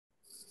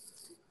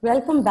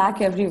Welcome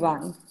back,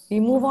 everyone. We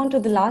move on to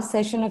the last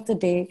session of the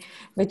day,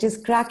 which is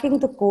cracking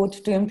the code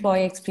to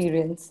employee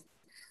experience.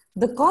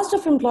 The cost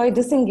of employee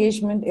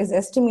disengagement is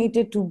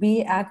estimated to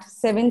be at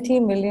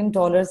 $70 million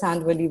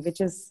annually,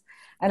 which is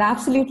an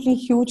absolutely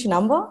huge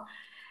number.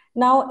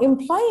 Now,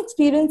 employee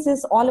experience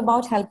is all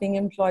about helping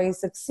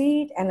employees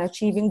succeed and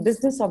achieving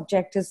business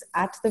objectives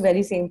at the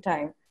very same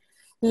time.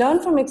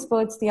 Learn from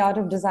experts the art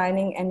of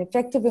designing an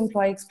effective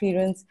employee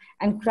experience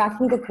and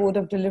cracking the code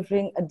of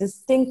delivering a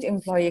distinct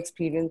employee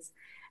experience.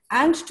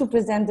 And to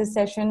present this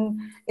session,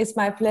 it's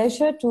my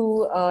pleasure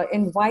to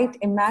invite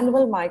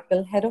Emmanuel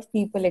Michael, Head of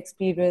People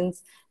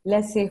Experience,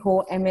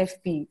 Letshego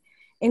MFB.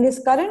 In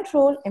his current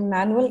role,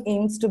 Emmanuel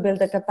aims to build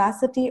the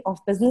capacity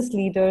of business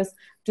leaders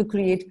to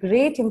create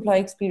great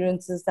employee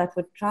experiences that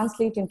would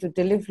translate into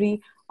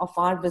delivery of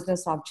our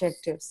business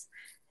objectives.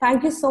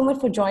 Thank you so much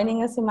for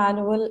joining us,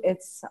 Emmanuel.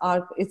 It's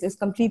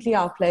completely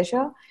our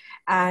pleasure.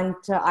 And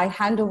I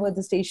hand over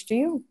the stage to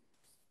you,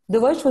 the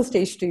virtual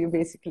stage to you,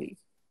 basically.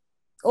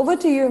 Over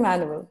to you,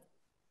 Emmanuel.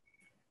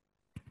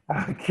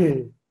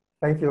 Okay,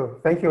 thank you.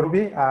 Thank you,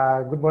 Ruby.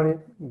 Good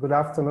morning, good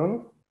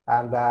afternoon.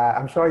 And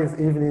I'm sure it's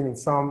evening in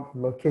some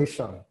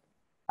location.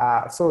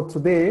 So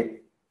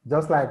today,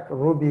 just like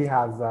Ruby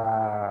has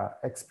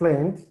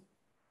explained,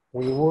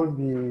 we will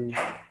be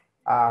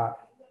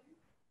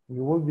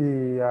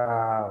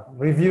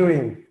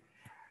reviewing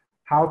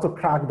how to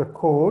crack the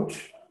code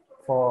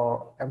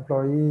for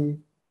employee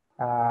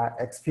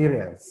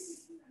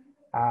experience.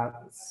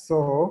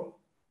 So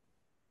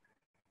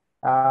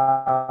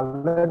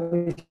let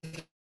me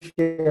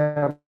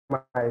share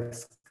my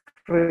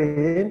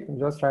screen. I'm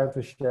just trying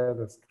to share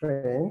the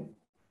screen,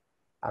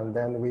 and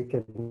then we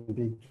can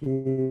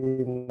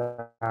begin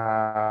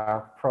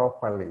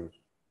properly.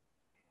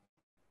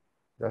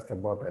 Just a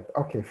moment.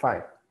 Okay,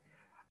 fine.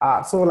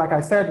 So like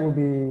I said, we'll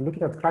be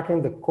looking at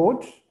cracking the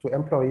code to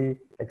employee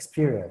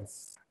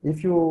experience.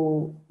 If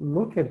you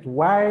look at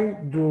why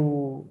is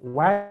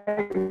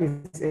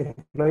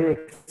employee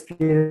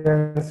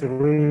experience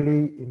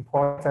really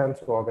important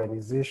to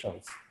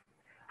organizations?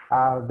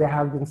 There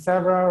have been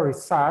several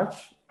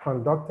research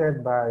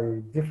conducted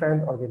by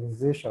different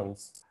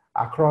organizations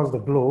across the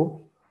globe,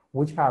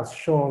 which has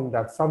shown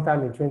that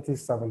sometime in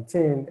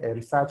 2017, a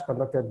research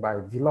conducted by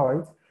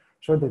Deloitte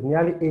showed that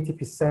nearly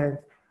 80%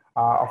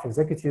 of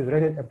executives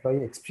rated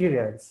employee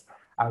experience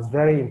as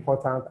very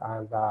important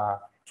and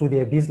to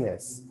their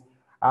business.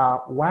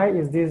 Why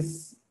is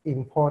this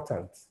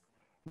important?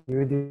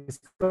 You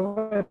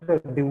discover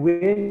that the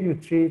way you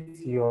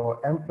treat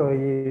your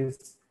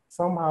employees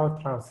somehow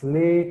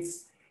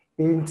translates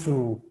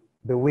into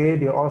the way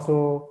they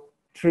also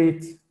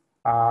treat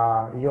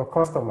your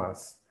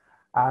customers.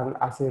 And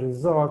as a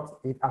result,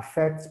 it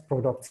affects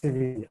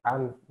productivity.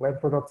 And when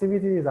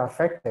productivity is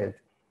affected,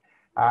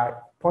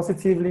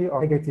 positively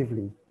or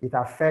negatively, it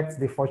affects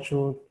the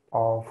fortune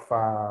of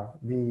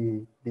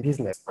the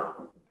business.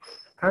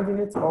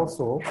 Candidates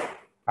also,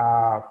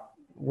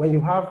 when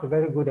you have a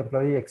very good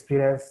employee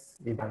experience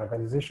in an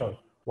organization,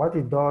 what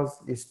it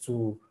does is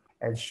to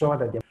ensure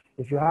that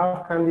if you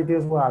have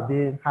candidates who are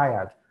being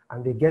hired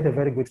and they get a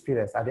very good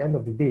experience, at the end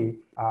of the day,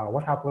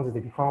 what happens is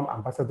they become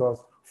ambassadors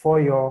for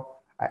your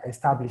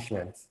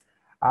establishment.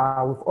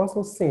 We've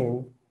also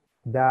seen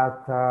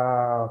that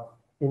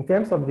in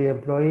terms of the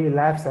employee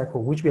life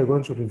cycle, which we are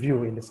going to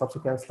review in the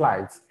subsequent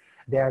slides,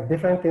 there are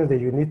different things that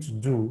you need to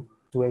do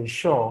to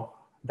ensure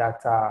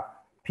that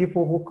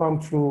people who come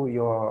through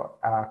your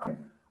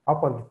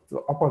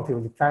up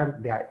until the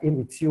time they are in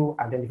with you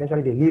and then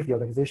eventually they leave the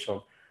organization,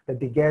 that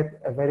they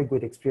get a very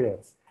good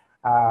experience.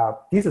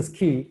 This is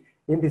key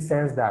in the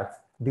sense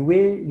that the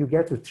way you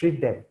get to treat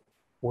them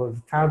will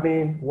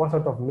determine what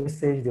sort of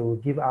message they will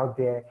give out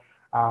there,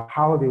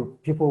 how the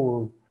people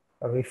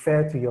will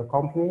refer to your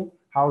company,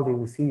 how they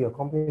will see your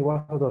company,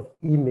 what sort of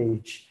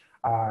image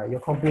your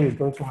company is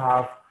going to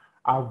have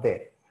out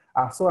there.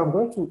 So I'm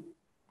going to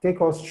take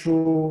us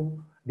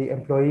through the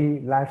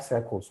employee life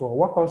cycle. So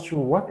walk us through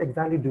what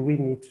exactly do we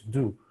need to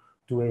do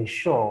to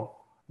ensure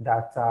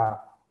that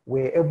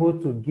we're able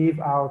to give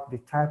out the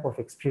type of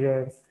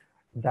experience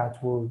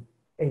that will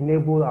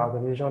enable our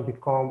organization to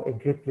become a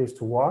great place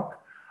to work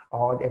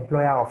or the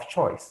employer of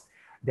choice.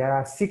 There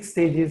are 6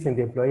 stages in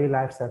the employee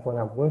life cycle, and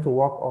I'm going to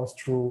walk us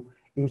through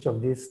each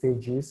of these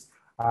stages.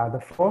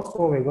 The first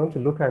one we're going to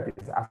look at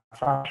is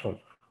attraction.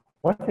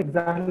 What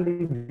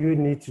exactly do you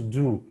need to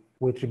do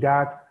with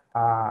regard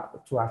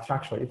to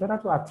attraction? In order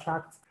to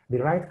attract the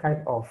right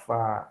kind of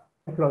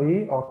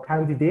employee or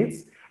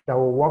candidates that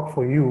will work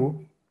for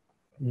you,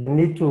 you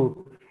need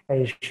to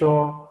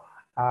ensure,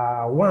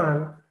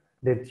 one,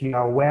 that you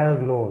are well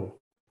known.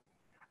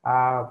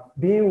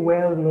 Being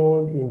well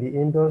known in the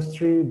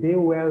industry,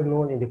 being well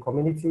known in the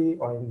community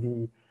or in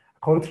the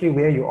country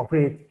where you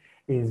operate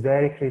is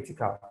very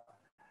critical.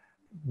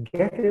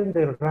 Getting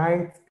the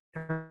right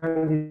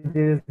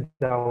candidates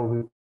that will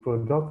be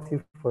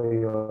productive for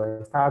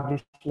your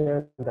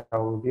establishment, that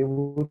will be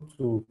able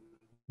to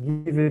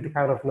give you the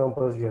kind of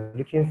numbers you're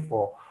looking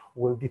for,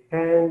 will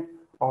depend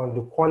on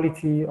the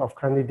quality of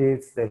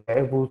candidates that you're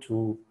able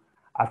to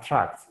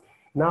attract.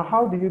 Now,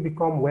 how do you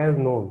become well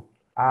known?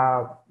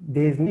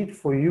 There's need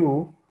for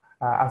you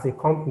as a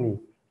company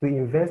to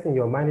invest in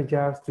your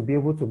managers to be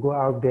able to go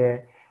out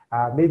there,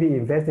 maybe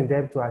invest in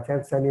them to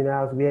attend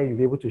seminars where you'll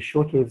be able to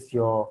showcase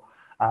your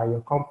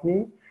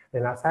company.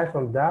 And aside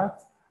from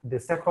that, the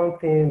second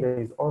thing that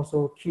is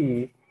also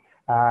key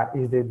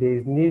is that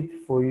there's need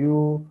for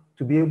you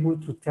to be able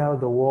to tell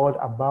the world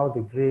about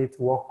the great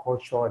work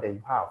culture that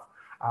you have.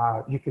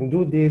 You can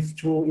do this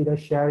through either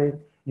sharing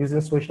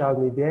using social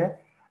media,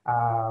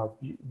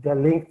 the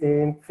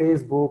LinkedIn,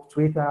 Facebook,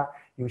 Twitter.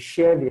 You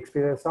share the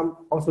experience.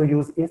 Some also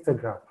use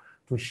Instagram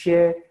to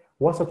share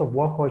what sort of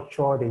work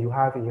culture that you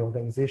have in your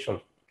organization.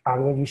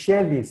 And when you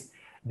share this,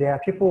 there are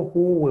people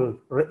who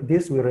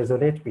this will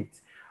resonate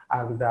with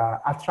and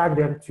attract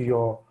them to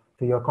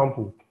your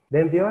company.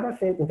 Then the other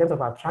thing in terms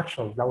of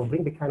attraction that will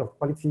bring the kind of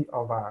quality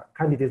of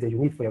candidates that you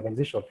need for your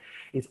organization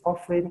is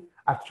offering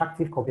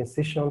attractive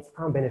compensations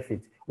and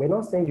benefits. We're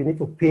not saying you need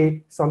to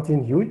pay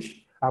something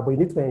huge, but you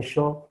need to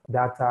ensure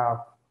that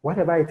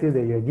whatever it is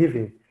that you're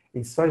giving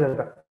is such that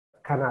it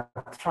can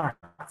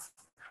attract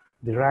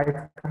the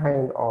right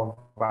kind of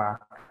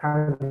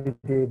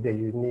candidate that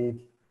you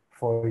need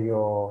for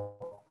your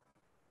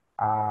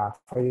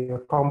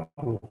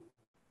company.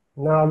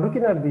 Now,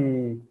 looking at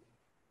the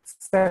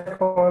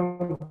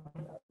second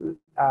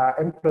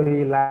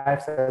employee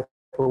life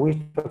cycle, which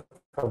talks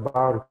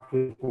about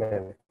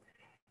recruitment,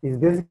 is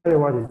basically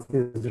what it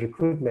is: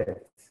 recruitment.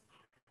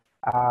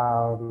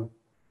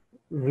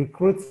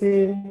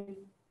 Recruiting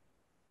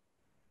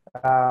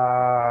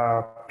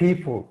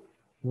people.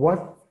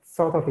 What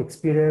sort of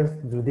experience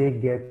do they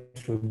get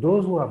through?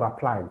 Those who have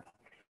applied,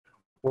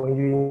 when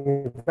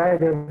you invite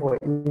them for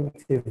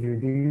interview,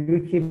 do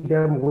you keep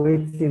them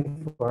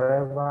waiting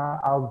forever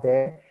out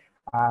there,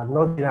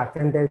 not being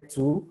attended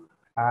to?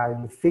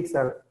 You fix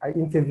an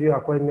interview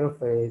appointment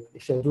for a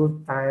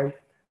scheduled time.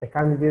 The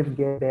candidate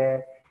get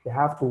there, they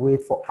have to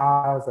wait for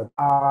hours and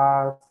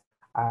hours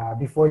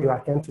before you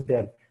attend to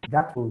them.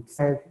 That will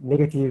send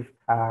negative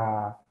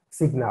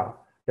signal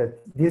that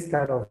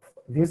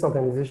this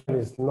organization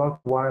is not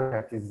one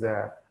that is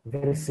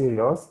very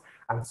serious,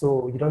 and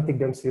so you don't take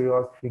them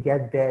serious. You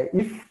get there.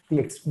 If the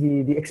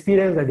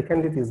experience that the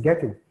candidate is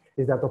getting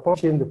is that upon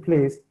changing the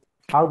place,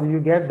 how do you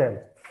get them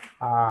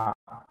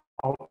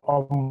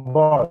on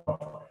board?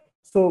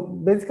 So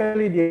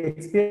basically, the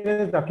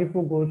experience that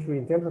people go through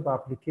in terms of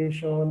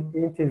application,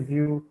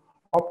 interview,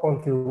 up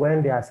until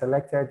when they are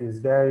selected is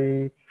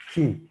very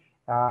key.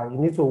 You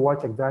need to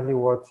watch exactly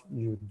what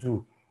you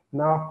do.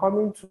 Now,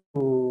 coming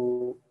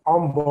to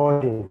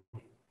onboarding,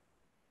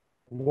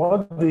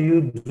 what do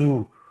you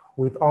do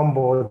with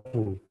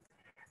onboarding?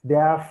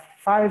 There are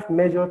 5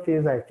 major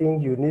things I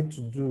think you need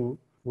to do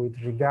with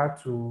regard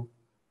to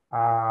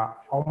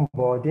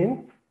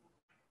onboarding.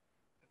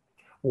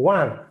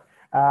 One,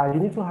 you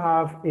need to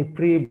have a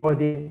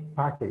pre-boarding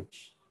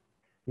package.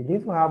 You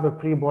need to have a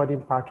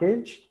pre-boarding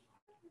package.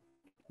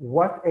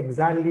 What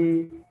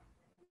exactly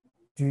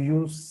do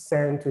you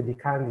send to the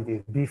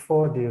candidate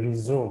before they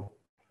resume?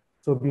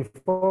 So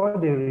before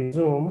they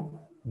resume,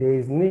 there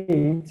is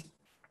need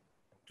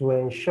to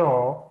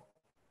ensure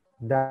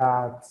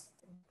that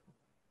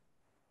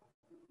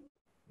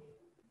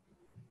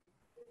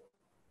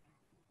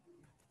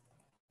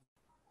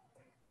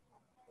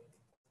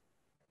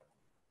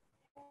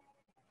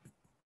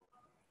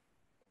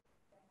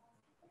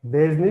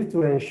there is need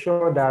to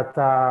ensure that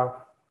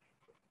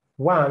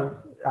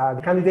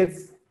the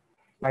candidates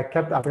are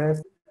kept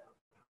abreast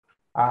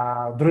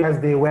during the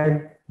day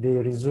when they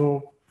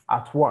resume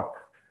at work.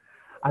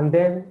 And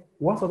then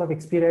what sort of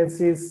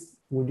experiences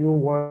would you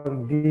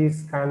want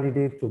this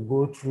candidate to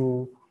go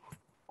through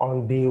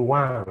on day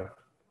one?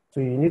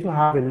 So you need to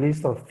have a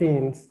list of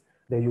things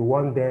that you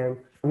want them.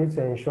 You need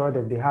to ensure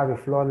that they have a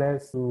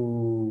flawless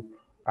to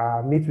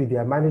meet with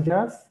their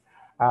managers.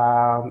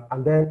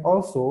 And then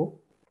also,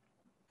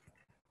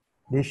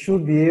 they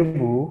should be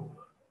able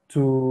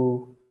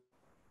to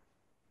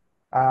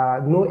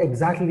know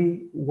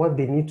exactly what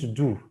they need to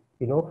do,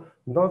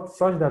 not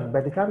such that by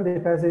the time the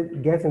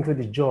person gets into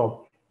the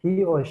job,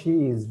 he or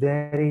she is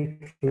very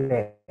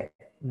clear.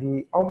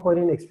 The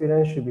onboarding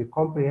experience should be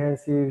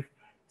comprehensive,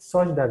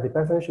 such that the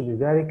person should be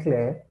very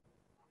clear.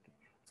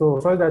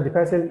 Such that the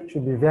person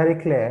should be very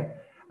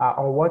clear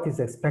on what is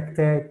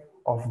expected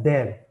of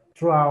them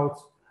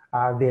throughout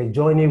their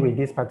journey with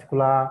this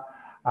particular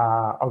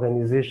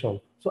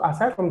organization. So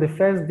aside from the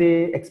first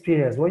day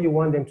experience, what you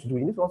want them to do,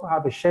 you need to also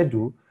have a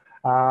schedule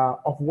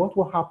of what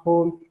will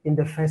happen in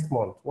the first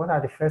month. What are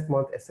the first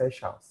month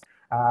essentials?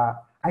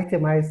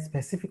 Itemize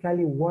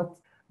specifically what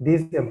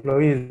this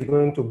employee is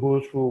going to go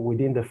through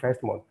within the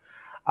first month.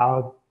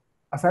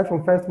 Aside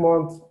from first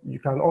month, you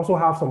can also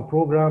have some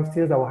programs,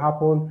 things that will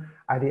happen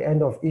at the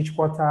end of each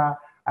quarter,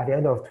 at the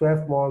end of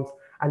 12 months,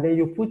 and then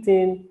you put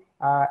in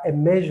a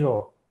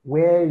measure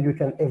where you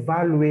can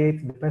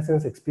evaluate the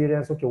person's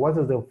experience. Okay, what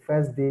is the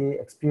first day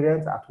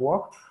experience at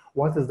work?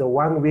 What is the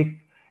 1 week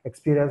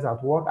experience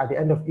at work? At the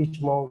end of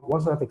each month,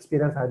 what sort of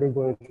experience are they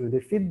going through?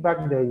 The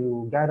feedback that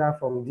you gather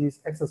from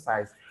this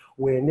exercise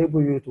will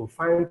enable you to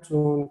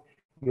fine-tune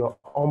your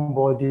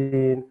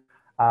onboarding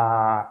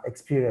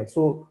experience.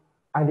 So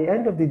at the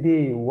end of the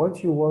day,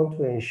 what you want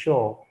to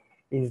ensure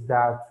is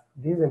that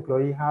this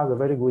employee has a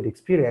very good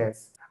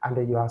experience and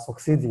that you are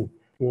succeeding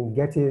in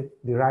getting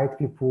the right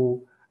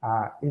people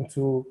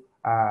into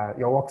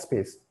your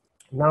workspace.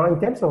 Now, in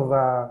terms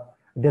of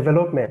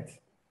development,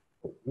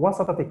 what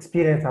sort of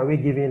experience are we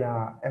giving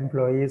our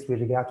employees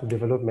with regard to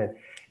development?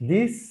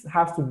 This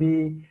has to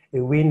be a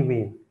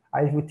win-win.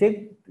 If we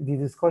take the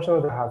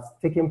discussion that has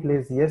taken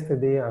place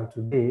yesterday and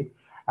today,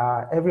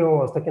 everyone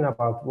was talking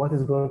about what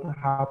is going to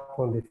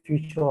happen, the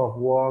future of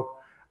work,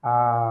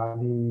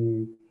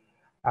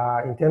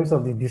 in terms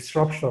of the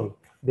disruption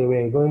they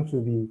were going to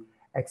be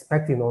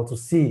expecting or to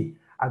see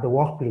at the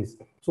workplace.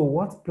 So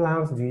what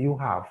plans do you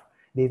have?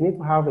 They need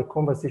to have a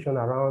conversation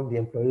around the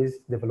employee's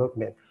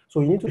development. So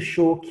you need to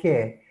show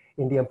care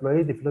in the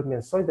employee's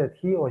development so that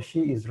he or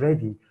she is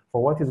ready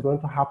for what is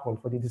going to happen,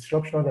 for the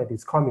disruption that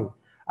is coming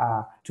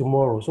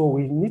tomorrow. So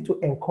we need to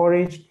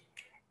encourage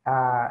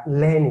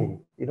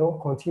learning,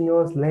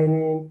 continuous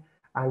learning.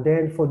 And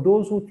then for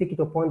those who take it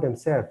upon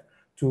themselves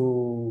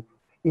to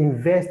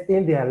invest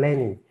in their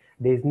learning,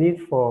 there's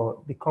need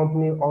for the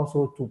company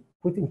also to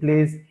put in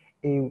place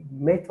a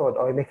method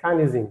or a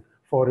mechanism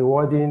for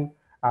rewarding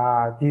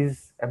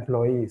these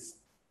employees.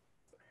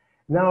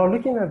 Now,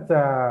 looking at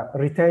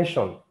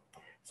retention.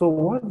 So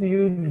what do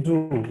you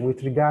do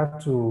with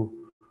regard to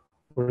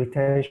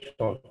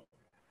retention?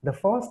 The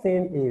first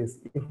thing is,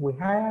 if we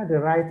hire the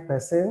right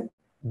person,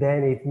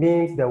 then it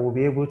means that we'll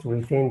be able to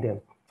retain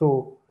them.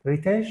 So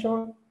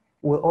retention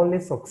will only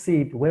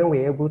succeed when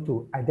we're able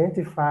to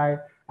identify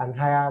and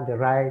hire the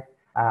right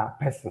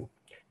person.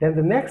 Then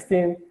the next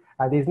thing,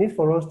 there's need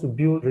for us to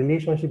build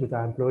relationship with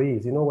our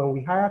employees. When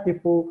we hire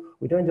people,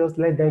 we don't just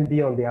let them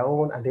be on their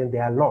own and then they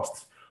are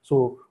lost.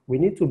 So we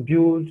need to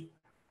build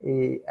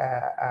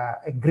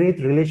a great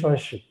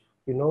relationship,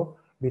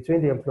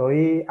 between the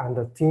employee and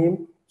the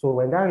team. So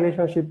when that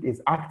relationship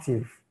is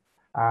active,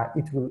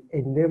 it will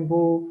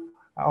enable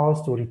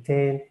us to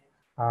retain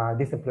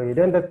this employee.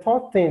 Then the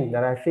third thing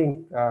that I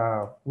think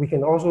we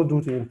can also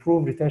do to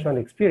improve retention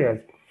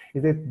experience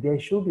is that there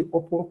should be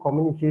open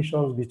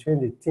communications between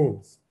the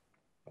teams,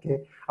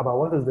 okay, about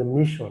what is the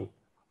mission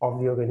of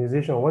the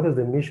organization, what is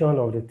the mission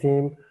of the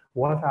team,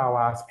 what are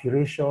our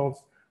aspirations.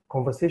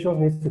 Conversations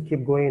need to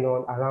keep going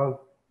on around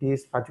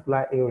these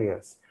particular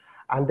areas.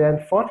 And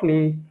then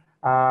fourthly,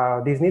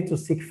 they need to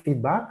seek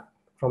feedback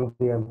from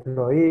the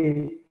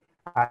employee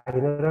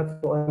in order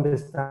to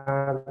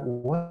understand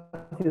what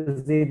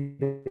is it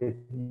that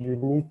you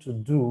need to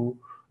do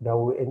that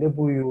will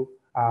enable you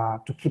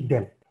to keep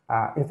them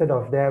instead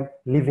of them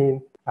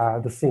leaving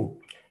the scene.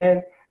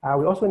 And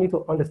we also need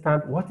to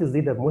understand what is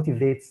it that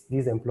motivates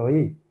this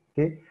employee,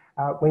 okay?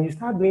 When you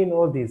start doing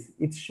all this,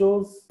 it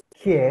shows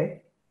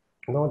care.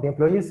 The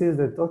employee says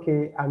that,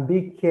 okay, I'm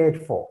being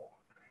cared for.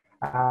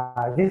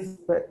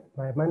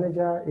 My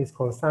manager is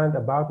concerned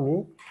about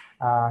me.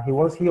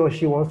 He or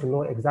she wants to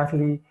know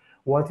exactly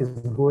what is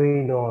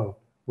going on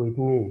with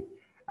me.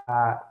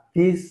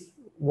 This,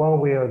 one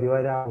way or the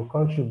other, will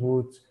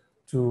contribute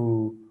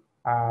to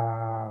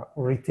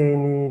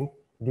retaining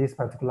this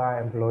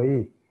particular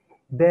employee.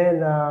 Then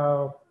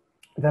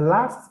the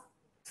last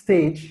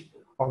stage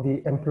of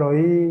the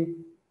employee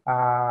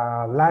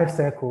life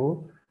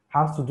cycle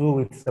has to do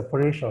with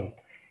separation.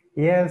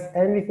 Yes,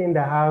 anything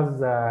that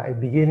has a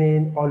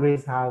beginning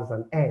always has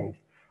an end.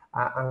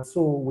 And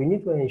so we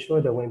need to ensure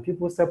that when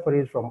people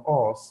separate from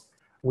us,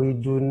 we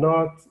do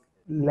not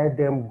let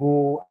them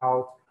go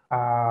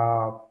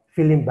out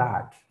feeling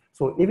bad.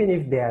 So even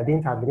if they are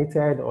being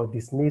terminated or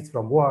dismissed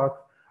from work,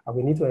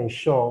 we need to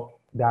ensure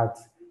that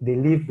they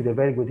live with a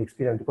very good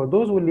experience, because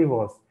those who leave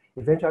us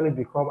eventually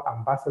become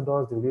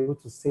ambassadors. They'll be able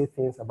to say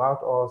things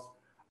about us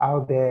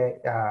out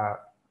there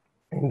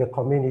in the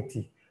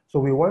community. So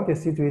we want a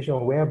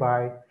situation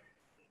whereby,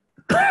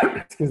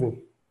 excuse me,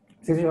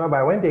 situation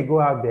whereby when they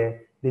go out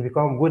there, they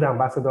become good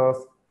ambassadors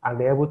and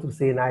they're able to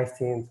say nice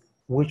things,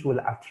 which will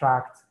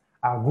attract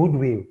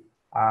goodwill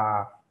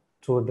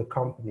to the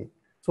company.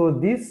 So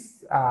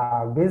this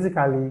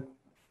basically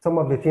some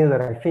of the things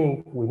that I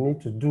think we need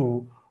to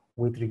do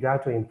with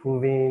regard to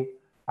improving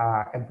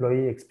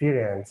employee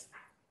experience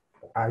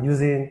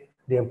using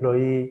the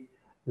employee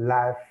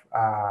life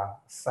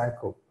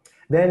cycle.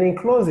 Then in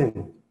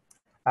closing,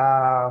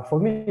 for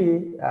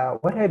me,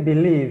 what I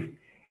believe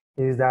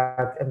is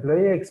that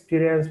employee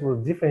experience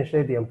will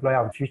differentiate the employer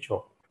of the future.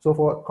 So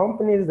for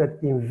companies that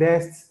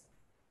invest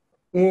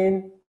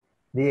in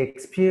the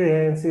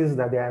experiences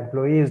that their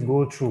employees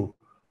go through,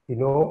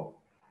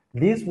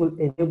 this will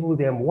enable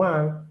them,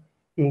 one,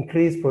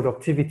 increase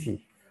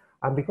productivity.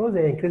 And because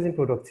they're increasing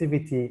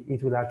productivity,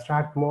 it will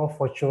attract more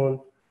fortune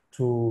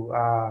to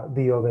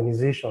the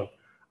organization.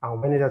 And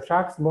when it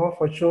attracts more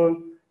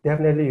fortune,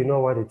 definitely you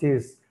know what it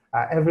is.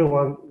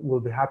 Everyone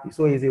will be happy.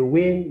 So it's a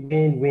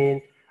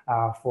win-win-win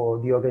for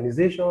the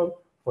organization,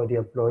 for the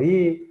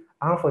employee,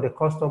 and for the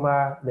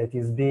customer that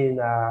is being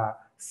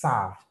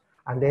served.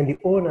 And then the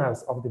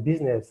owners of the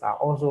business are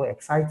also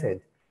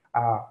excited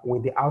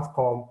with the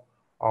outcome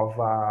of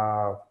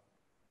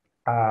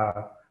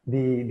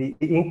the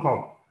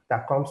income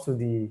that comes to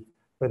the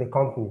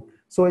company.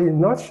 So in a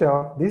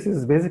nutshell, this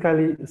is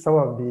basically some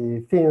of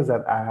the things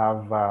that I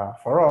have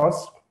for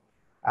us.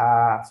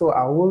 So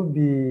I will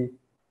be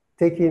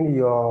taking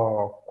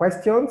your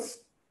questions,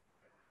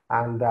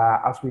 and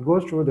as we go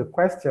through the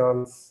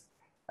questions,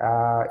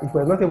 if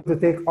we're not able to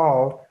take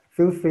all,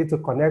 feel free to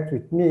connect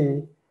with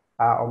me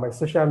on my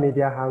social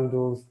media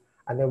handles,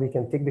 and then we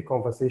can take the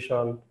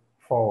conversation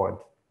forward.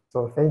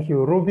 So thank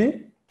you,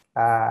 Ruby.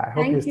 I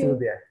hope you're still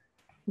there.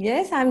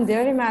 Yes, I'm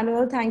there,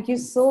 Emmanuel. Thank you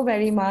so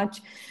very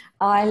much.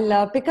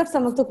 I'll pick up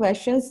some of the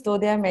questions, though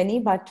there are many,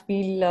 but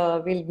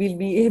we'll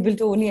be able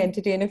to only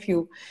entertain a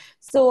few.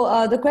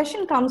 So the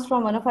question comes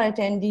from one of our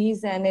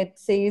attendees, and it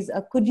says,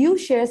 could you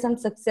share some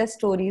success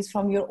stories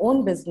from your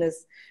own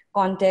business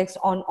context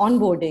on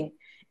onboarding?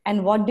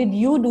 And what did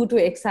you do to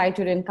excite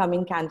your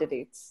incoming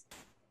candidates?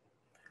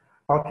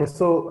 Okay,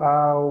 so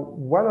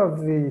one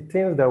of the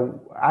things that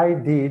I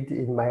did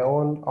in my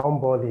own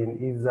onboarding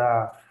is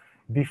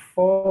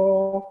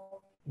before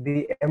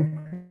the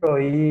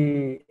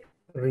employee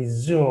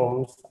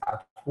resumes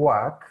at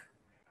work,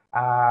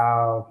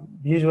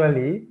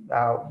 usually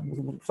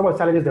some of the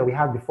challenges that we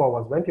had before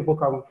was when people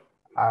come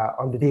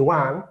on the day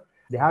one,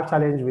 they have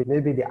challenge with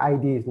maybe the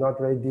ID is not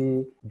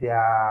ready,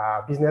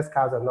 their business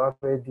cards are not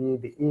ready,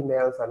 the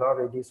emails are not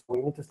ready, so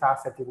we need to start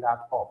setting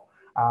that up.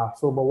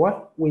 But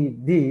what we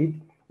did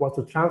was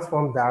to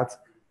transform that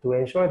to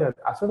ensure that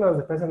as soon as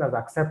the person has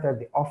accepted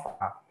the offer,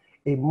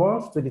 a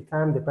month to the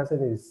time the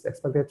person is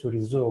expected to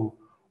resume,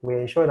 we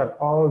ensure that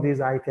all these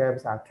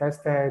items are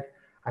tested,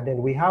 and then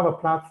we have a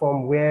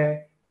platform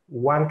where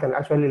one can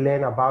actually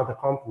learn about the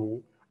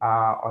company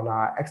on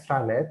our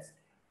extranet,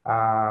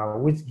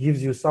 which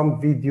gives you some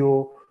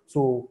video.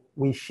 So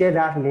we share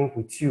that link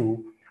with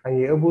you, and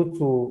you're able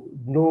to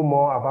know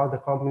more about the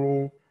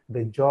company,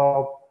 the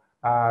job,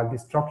 the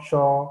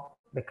structure,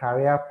 the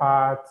career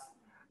path,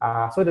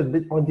 so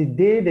that on the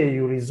day that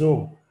you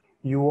resume,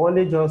 you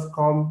only just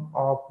come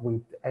up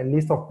with a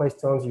list of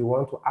questions you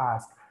want to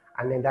ask,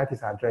 and then that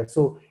is addressed.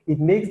 So it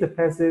makes the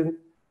person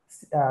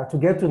to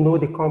get to know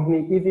the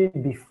company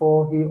even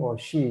before he or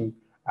she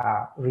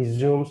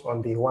resumes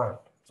on day one.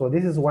 So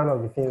this is one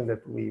of the things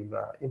that we've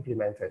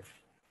implemented.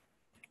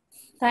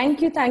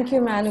 Thank you,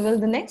 Emmanuel.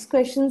 The next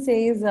question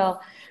says,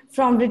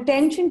 from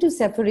retention to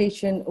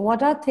separation,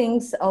 what are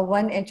things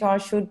one HR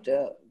should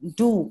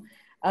do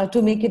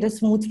to make it a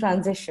smooth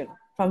transition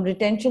from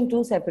retention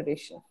to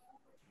separation?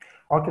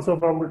 Okay, so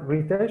from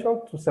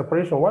retention to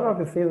separation, one of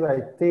the things I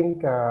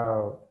think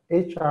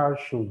HR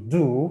should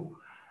do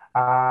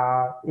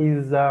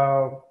is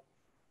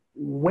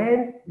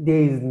when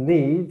there is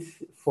need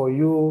for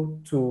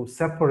you to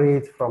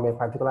separate from a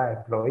particular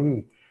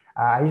employee.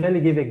 I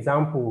usually give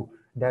example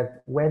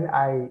that when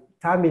I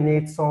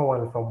terminate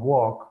someone from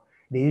work,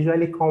 they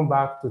usually come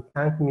back to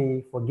thank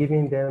me for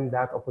giving them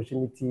that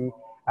opportunity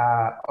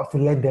or to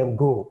let them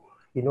go,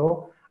 you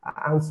know?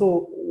 And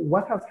so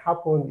what has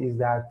happened is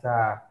that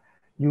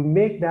you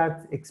make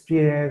that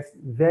experience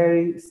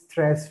very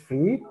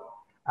stress-free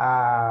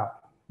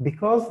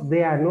because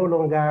they are no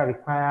longer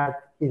required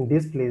in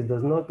this place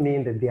does not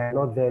mean that they are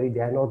not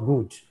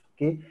good,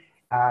 okay?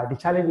 The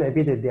challenge may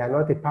be that they are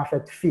not a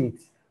perfect fit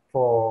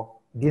for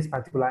this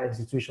particular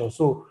institution.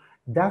 So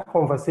that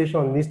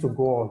conversation needs to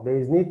go on. There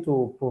is need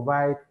to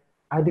provide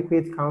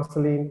adequate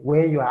counseling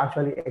when you are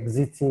actually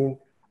exiting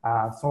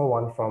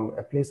someone from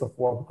a place of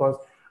work, because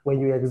when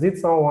you exit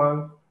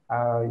someone,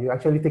 you're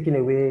actually taking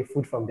away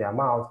food from their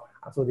mouth,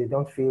 and so they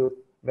don't feel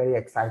very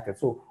excited.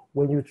 So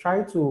when you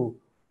try to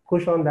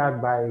cushion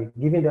that by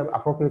giving them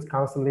appropriate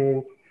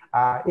counseling,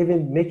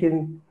 even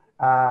making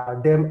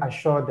them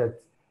assured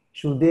that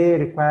should they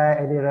require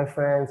any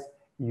reference,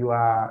 you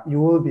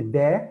will be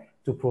there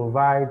to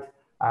provide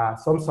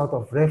some sort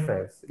of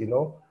reference, you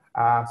know.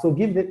 So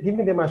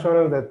giving them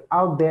assurance that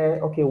out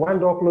there, okay, one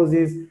door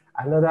closes,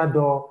 another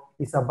door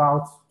is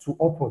about to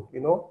open,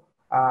 you know,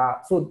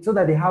 so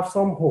that they have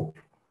some hope.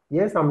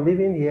 Yes, I'm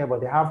living here,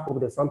 but they have hope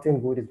that something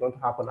good is going to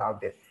happen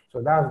out there.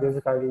 So that's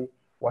basically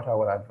what I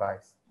would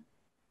advise.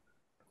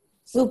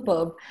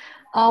 Superb.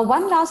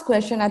 One last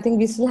question. I think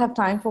we still have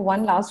time for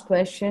one last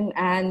question.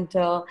 And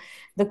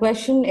the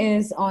question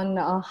is on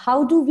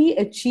how do we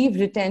achieve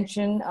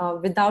retention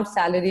without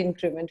salary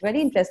increment? Very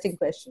interesting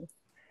question.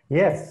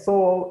 Yes.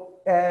 So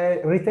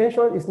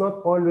retention is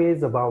not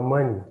always about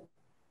money.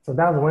 So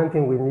that's one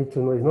thing we need to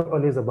know. It's not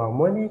always about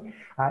money.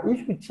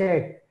 If you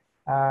check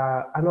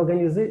an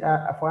organization,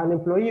 for an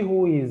employee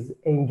who is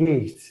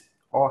engaged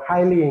or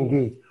highly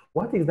engaged,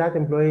 what is that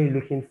employee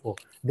looking for?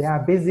 There are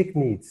basic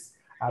needs.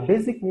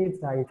 Basic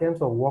needs are in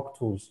terms of work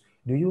tools.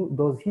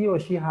 Does he or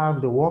she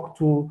have the work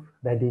tool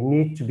that they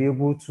need to be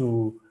able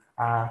to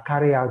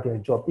carry out their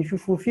job? If you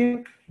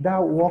fulfill that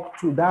work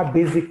tool, that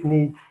basic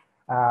need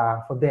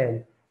for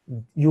them,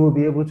 you will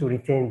be able to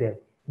retain them.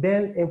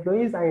 Then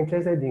employees are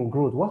interested in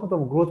growth. What sort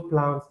of growth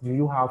plans do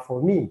you have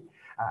for me?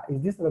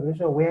 Is this an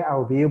organization where I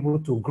will be able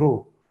to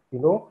grow? You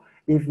know,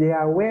 if they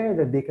are aware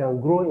that they can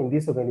grow in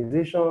this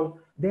organization,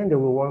 then they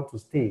will want to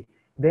stay.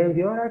 Then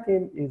the other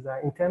thing is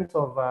in terms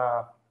of,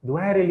 do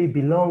I really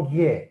belong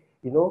here?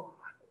 You know,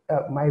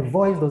 my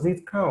voice, does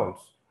it count?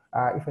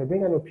 If I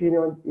bring an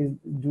opinion,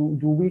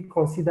 do we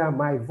consider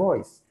my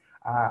voice?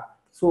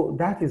 So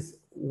that is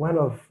one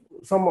of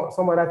some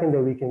other thing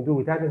that we can do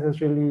without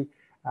necessarily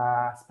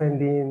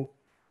spending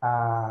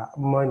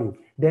money.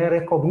 Then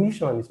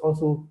recognition is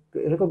also,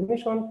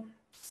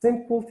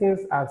 simple things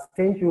as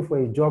thank you for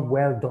a job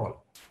well done.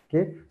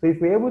 Okay, so if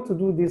we're able to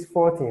do these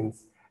 4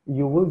 things,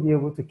 you will be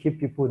able to keep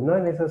people,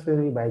 not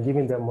necessarily by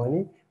giving them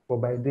money, but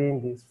by doing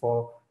these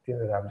 4 things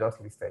that I've just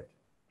listed.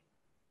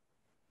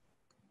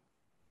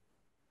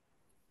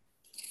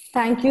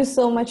 Thank you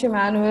so much,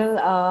 Emmanuel.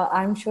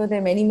 I'm sure there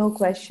are many more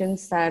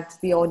questions that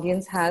the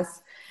audience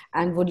has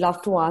and would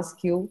love to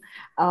ask you.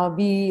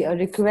 We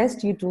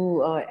request you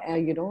to,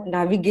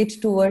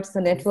 navigate towards the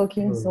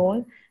networking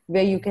zone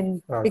where you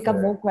can pick up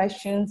more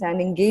questions and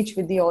engage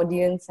with the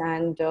audience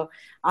and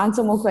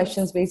answer more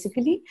questions,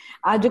 basically.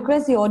 I'd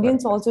request the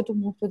audience also to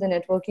move to the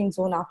networking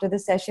zone after the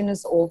session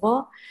is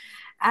over.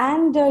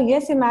 And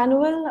yes,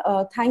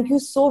 Emmanuel, thank you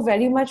so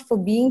very much for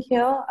being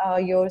here.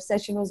 Your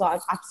session was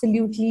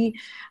absolutely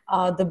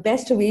the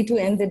best way to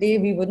end the day.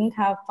 We wouldn't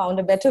have found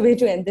a better way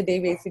to end the day,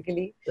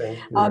 basically. Thank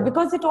you.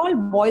 Because it all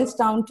boils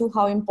down to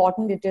how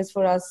important it is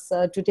for us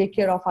to take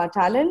care of our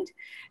talent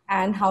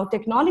and how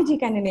technology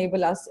can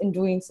enable us in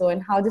doing so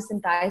and how this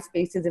entire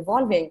space is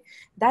evolving.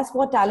 That's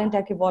what Talent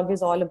Tech Evolve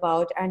is all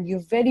about. And you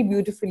very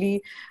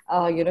beautifully,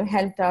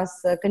 helped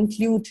us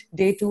conclude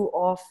day 2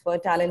 of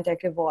Talent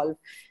Tech Evolve.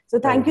 So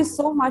thank you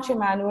so much,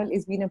 Emmanuel.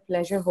 It's been a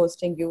pleasure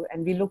hosting you,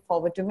 and we look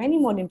forward to many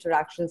more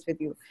interactions with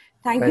you.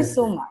 Thank you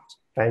so much.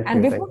 Thank you.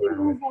 And before we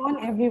move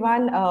on,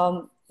 everyone,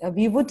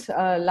 we would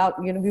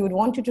we would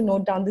want you to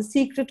note down the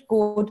secret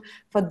code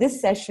for this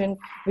session,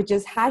 which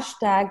is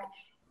hashtag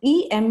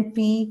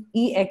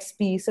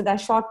EMPEXP. So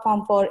that's short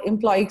form for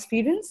employee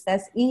experience.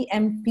 That's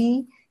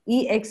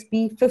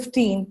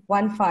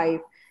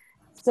EMPEXP15.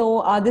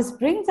 So this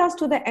brings us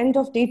to the end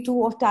of day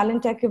 2 of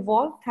Talent Tech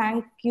Evolve.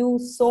 Thank you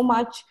so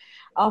much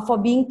for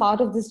being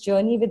part of this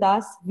journey with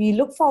us. We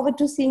look forward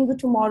to seeing you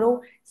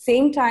tomorrow,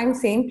 same time,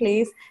 same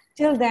place.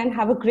 Till then,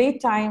 have a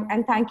great time.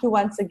 And thank you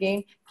once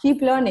again.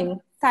 Keep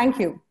learning. Thank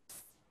you.